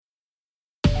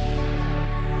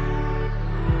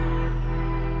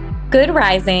Good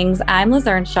risings. I'm Liz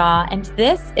Earnshaw, and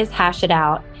this is Hash It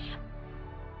Out.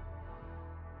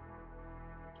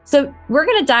 So we're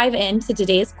going to dive into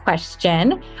today's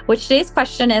question, which today's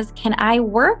question is, can I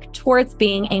work towards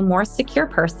being a more secure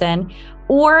person,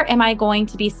 or am I going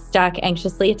to be stuck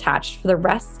anxiously attached for the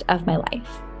rest of my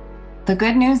life? The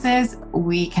good news is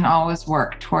we can always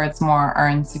work towards more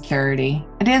earned security.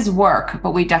 It is work,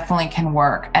 but we definitely can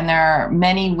work. And there are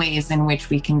many ways in which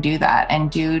we can do that.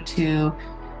 And due to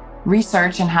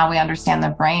research and how we understand the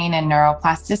brain and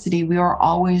neuroplasticity, we are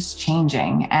always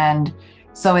changing. And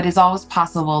so it is always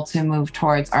possible to move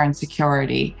towards earned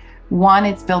security. One,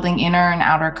 it's building inner and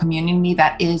outer community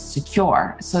that is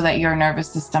secure so that your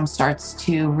nervous system starts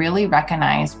to really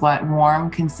recognize what warm,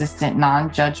 consistent,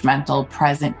 non-judgmental,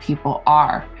 present people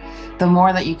are. The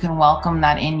more that you can welcome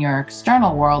that in your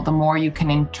external world, the more you can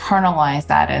internalize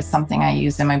that as something I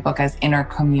use in my book as inner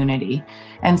community.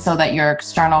 And so that your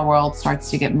external world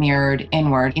starts to get mirrored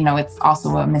inward. You know, it's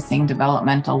also a missing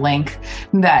developmental link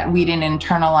that we didn't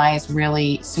internalize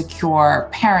really secure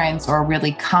parents or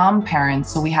really calm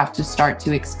parents. So we have to start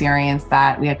to experience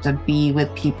that. We have to be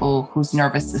with people whose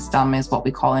nervous system is what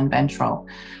we call ventral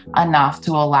enough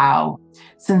to allow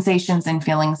sensations and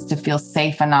feelings to feel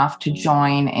safe enough to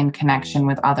join in connection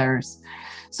with others.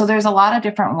 So there's a lot of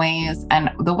different ways. And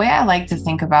the way I like to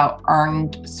think about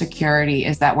earned security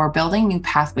is that we're building new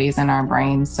pathways in our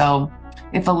brain. So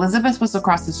if Elizabeth was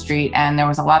across the street and there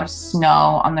was a lot of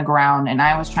snow on the ground and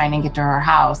I was trying to get to her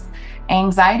house,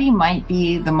 anxiety might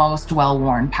be the most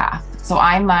well-worn path. So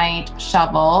I might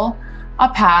shovel a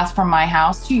path from my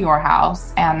house to your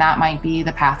house, and that might be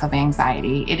the path of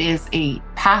anxiety. It is a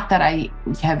path that I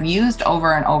have used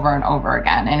over and over and over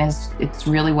again, and it's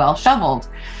really well shoveled.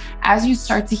 As you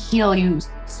start to heal, you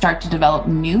start to develop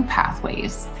new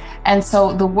pathways. And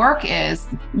so the work is,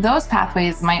 those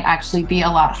pathways might actually be a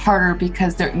lot harder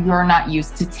because you're not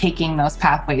used to taking those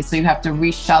pathways. So you have to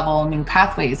reshovel new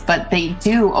pathways, but they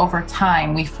do over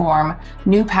time. We form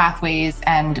new pathways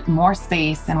and more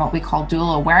space and what we call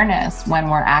dual awareness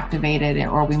when we're activated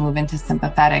or we move into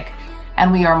sympathetic,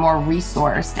 and we are more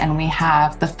resourced and we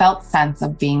have the felt sense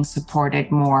of being supported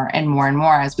more and more and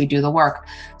more as we do the work.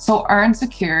 So earned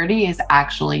security is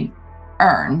actually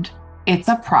earned. It's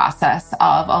a process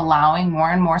of allowing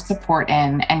more and more support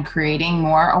in and creating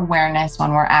more awareness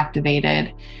when we're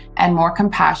activated and more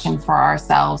compassion for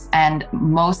ourselves. And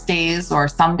most days or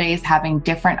some days having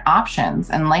different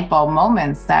options and light bulb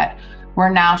moments that we're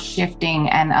now shifting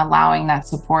and allowing that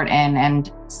support in,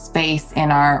 and space in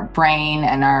our brain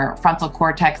and our frontal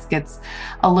cortex gets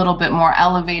a little bit more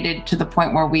elevated to the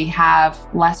point where we have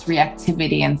less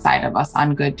reactivity inside of us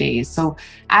on good days. So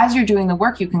as you're doing the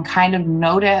work, you can kind of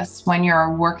notice when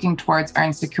you're working towards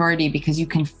earned security because you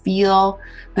can feel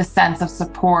the sense of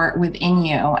support within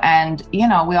you. And, you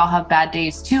know, we all have bad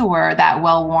days too, where that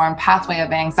well-worn pathway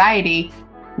of anxiety,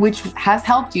 which has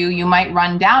helped you, you might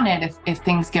run down it if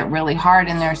things get really hard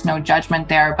and there's no judgment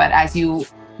there. But as you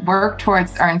work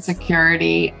towards earned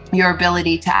security, your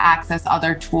ability to access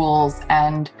other tools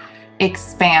and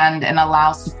expand and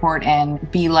allow support and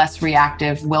be less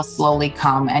reactive will slowly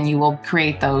come, and you will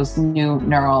create those new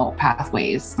neural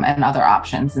pathways and other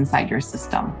options inside your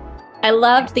system. I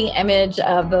loved the image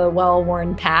of the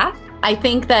well-worn path. I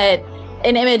think that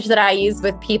an image that I use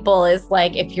with people is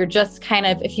like, if you're just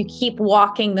if you keep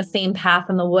walking the same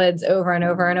path in the woods over and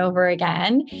over and over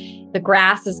again, the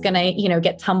grass is going to,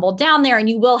 get tumbled down there and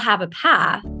you will have a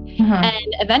path. Mm-hmm.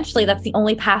 And eventually that's the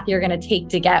only path you're going to take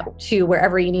to get to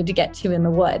wherever you need to get to in the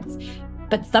woods.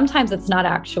 But sometimes it's not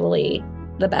actually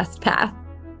the best path,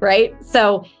 right?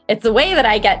 So it's a way that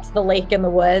I get to the lake in the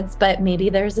woods, but maybe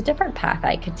there's a different path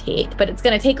I could take, but it's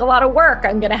going to take a lot of work.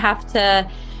 I'm going to have to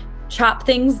chop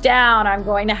things down. I'm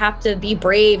going to have to be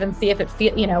brave and see if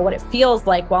what it feels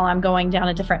like while I'm going down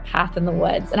a different path in the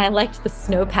woods. And I liked the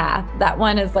snow path. That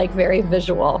one is like very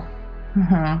visual.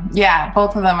 Mm-hmm. Yeah.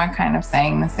 Both of them are kind of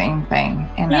saying the same thing.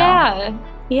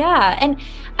 Yeah. And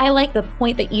I like the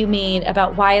point that you made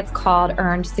about why it's called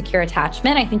earned secure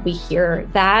attachment. I think we hear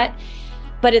that,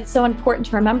 but it's so important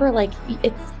to remember, like,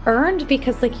 it's earned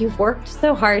because you've worked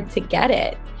so hard to get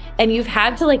it. And you've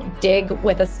had to dig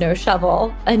with a snow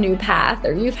shovel a new path,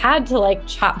 or you've had to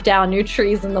chop down new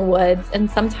trees in the woods. And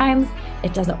sometimes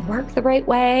it doesn't work the right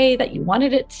way that you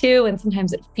wanted it to. And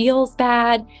sometimes it feels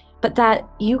bad, but that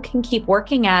you can keep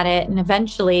working at it. And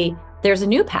eventually there's a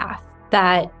new path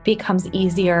that becomes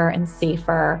easier and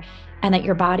safer, and that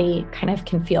your body kind of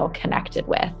can feel connected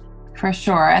with. For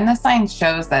sure. And the science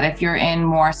shows that if you're in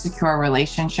more secure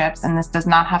relationships, and this does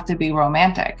not have to be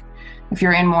romantic, if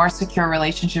you're in more secure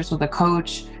relationships with a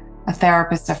coach, a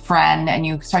therapist, a friend, and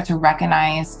you start to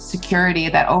recognize security,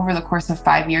 that over the course of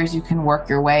 5 years, you can work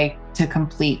your way to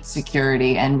complete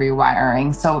security and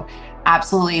rewiring. So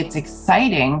absolutely, it's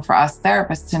exciting for us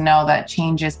therapists to know that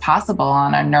change is possible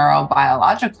on a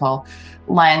neurobiological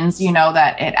lens,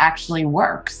 that it actually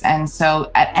works. And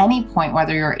so at any point,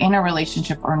 whether you're in a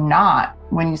relationship or not,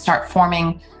 when you start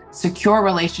forming secure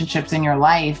relationships in your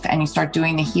life and you start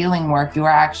doing the healing work, you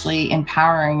are actually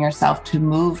empowering yourself to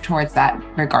move towards that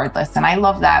regardless. And I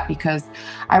love that because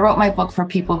I wrote my book for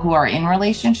people who are in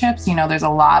relationships. There's a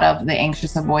lot of the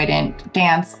anxious avoidant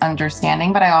dance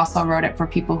understanding, but I also wrote it for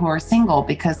people who are single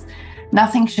because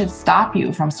nothing should stop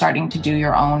you from starting to do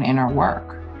your own inner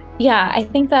work. Yeah, I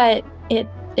think that it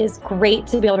is great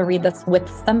to be able to read this with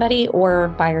somebody or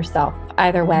by yourself,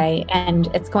 either way. And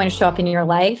it's going to show up in your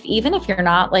life, even if you're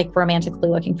not like romantically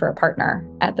looking for a partner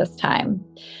at this time.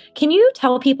 Can you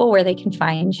tell people where they can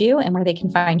find you and where they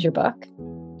can find your book?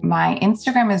 My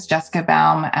Instagram is Jessica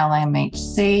Baum,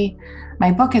 LMHC.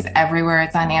 My book is everywhere.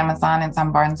 It's on Amazon. It's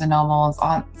on Barnes & Noble. It's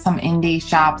on some indie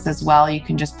shops as well. You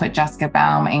can just put Jessica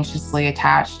Baum anxiously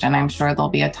attached, and I'm sure there'll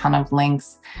be a ton of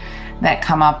links that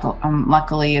come up.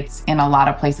 Luckily, it's in a lot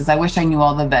of places. I wish I knew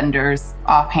all the vendors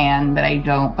offhand, but I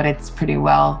don't. But it's pretty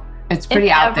out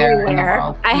everywhere. there in the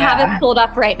world. I have it pulled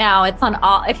up right now. It's on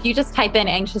all. If you just type in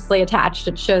anxiously attached,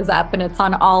 it shows up, and it's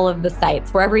on all of the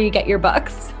sites wherever you get your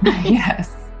books.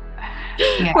 Yes.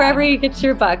 Yeah. Wherever you get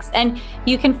your books. And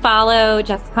you can follow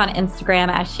Jessica on Instagram,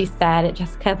 as she said, at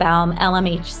Jessica Baum,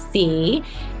 LMHC,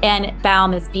 and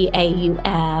Baum is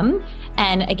Baum.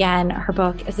 And again, her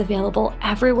book is available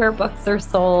everywhere books are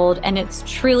sold, and it's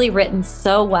truly written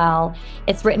so well.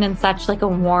 It's written in such like a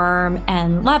warm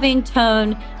and loving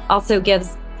tone. Also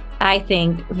gives, I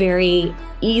think, very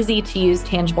easy to use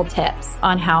tangible tips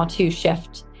on how to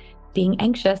shift being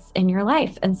anxious in your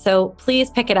life. And so please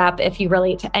pick it up if you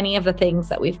relate to any of the things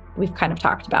that we've kind of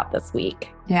talked about this week.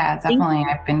 Yeah, definitely.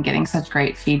 I've been getting such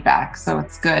great feedback, so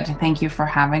it's good. Thank you for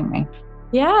having me.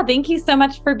 Yeah, thank you so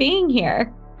much for being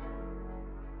here.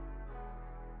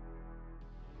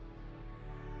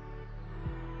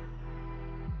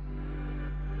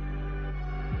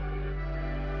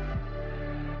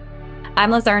 I'm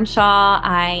Liz Earnshaw.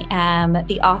 I am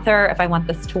the author of I Want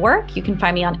This to Work. You can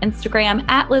find me on Instagram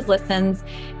at Liz Listens.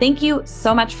 Thank you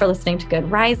so much for listening to Good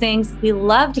Risings. We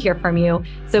love to hear from you.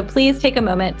 So please take a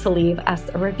moment to leave us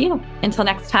a review. Until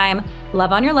next time,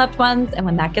 love on your loved ones. And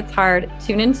when that gets hard,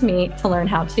 tune in to me to learn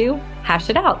how to hash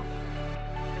it out.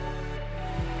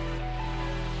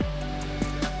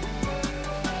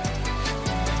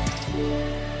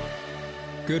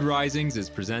 Good Risings is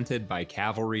presented by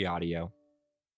Cavalry Audio.